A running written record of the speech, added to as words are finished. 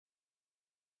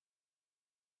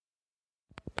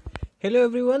Hello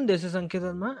everyone, this is Ankit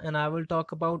Verma and I will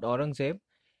talk about Aurangzeb,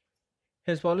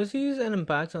 his policies and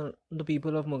impacts on the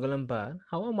people of Mughal Empire,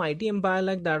 how a mighty empire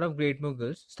like that of Great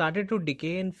Mughals started to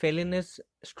decay and fell in his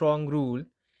strong rule.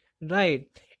 Right,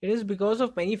 it is because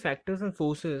of many factors and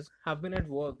forces have been at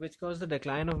work which caused the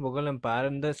decline of Mughal Empire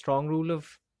and the strong rule of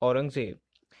Aurangzeb.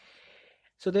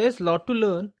 So there's lot to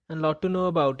learn and lot to know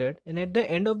about it. And at the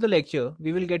end of the lecture,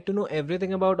 we will get to know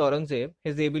everything about Aurangzeb,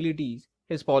 his abilities,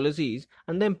 his policies,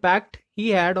 and the impact he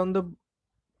had on the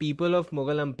people of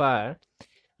Mughal Empire.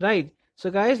 Right.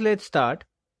 So guys, let's start.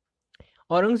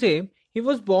 Aurangzeb, he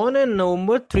was born on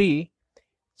November 3,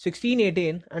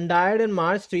 1618 and died on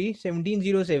March 3,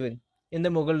 1707. In the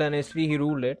Mughal dynasty, he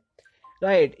ruled it.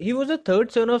 Right. He was the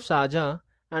third son of Shahjahan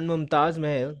and Mumtaz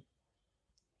Mahal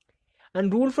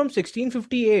and ruled from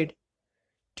 1658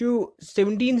 to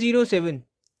 1707.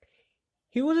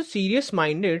 He was a serious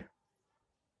minded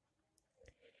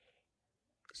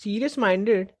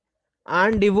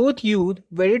and devout youth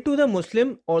wedded to the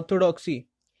Muslim orthodoxy.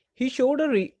 He showed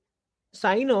a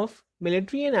sign of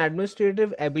military and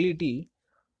administrative ability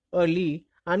early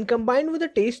and combined with a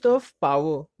taste of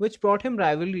power which brought him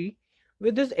rivalry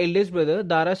with his eldest brother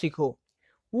Dara Sikho,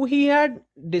 who he had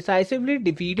decisively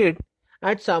defeated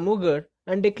at Samugarh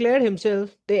and declared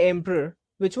himself the emperor,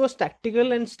 which was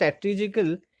tactical and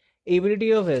strategical ability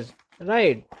of his.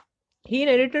 Right. He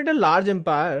inherited a large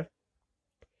empire,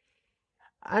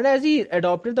 and as he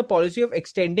adopted the policy of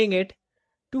extending it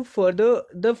to further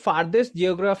the farthest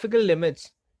geographical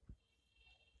limits.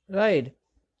 Right.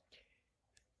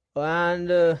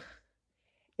 And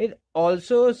it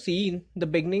also seen the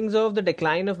beginnings of the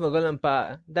decline of Mughal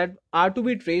Empire that are to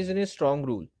be traced in his strong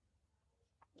rule.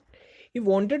 He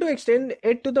wanted to extend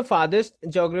it to the farthest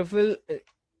geographical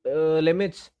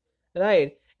limits,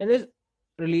 right? And his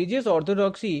religious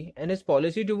orthodoxy and his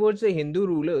policy towards the Hindu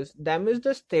rulers damaged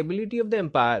the stability of the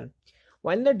empire.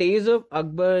 While in the days of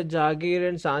Akbar, Jahangir,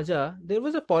 and Shahjahan, there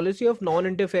was a policy of non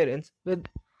interference with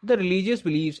the religious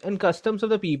beliefs and customs of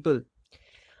the people.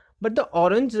 But the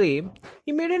Aurangzeb,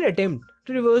 he made an attempt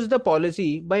to reverse the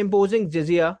policy by imposing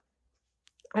jizya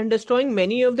and destroying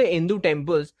many of the Hindu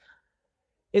temples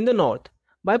in the north.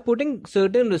 By putting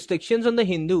certain restrictions on the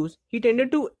Hindus, he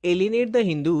tended to alienate the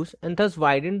Hindus and thus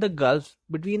widened the gulf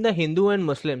between the Hindu and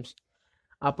Muslims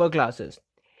upper classes.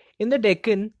 In the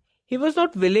Deccan, he was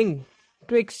not willing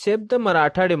to accept the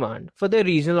Maratha demand for their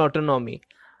regional autonomy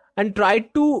and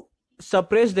tried to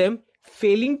suppress them,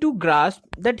 failing to grasp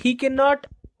that he cannot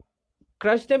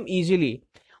crush them easily.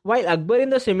 While Akbar, in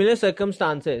the similar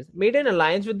circumstances, made an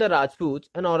alliance with the Rajputs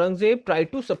and Aurangzeb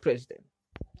tried to suppress them.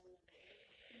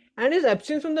 And his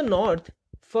absence from the north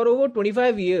for over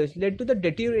 25 years led to the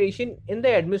deterioration in the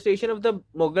administration of the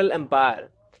Mughal Empire.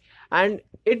 And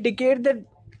it decayed the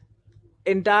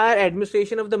entire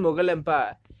administration of the Mughal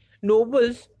Empire.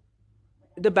 Nobles,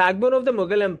 the backbone of the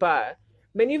Mughal Empire,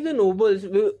 many of the nobles,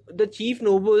 the chief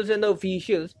nobles and the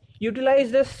officials,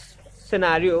 utilized this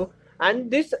scenario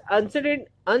and this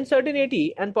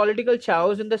uncertainty and political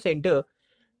chaos in the center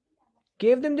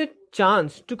gave them the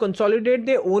chance to consolidate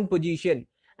their own position.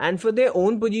 And for their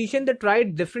own position, they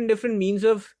tried different means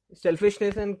of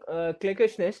selfishness and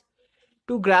cliquishness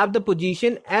to grab the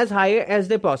position as high as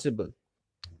they possible.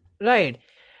 Right.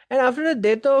 And after the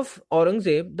death of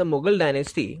Aurangzeb, the Mughal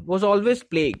dynasty was always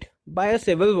plagued by a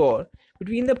civil war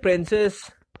between the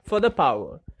princes for the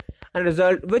power, and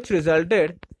which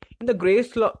resulted in the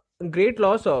great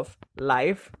loss of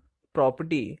life,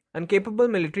 property, and capable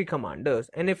military commanders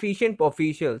and efficient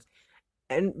officials,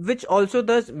 and which also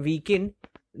thus weakened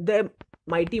the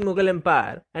mighty Mughal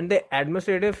Empire and the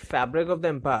administrative fabric of the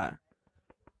empire.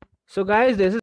 So, guys, this is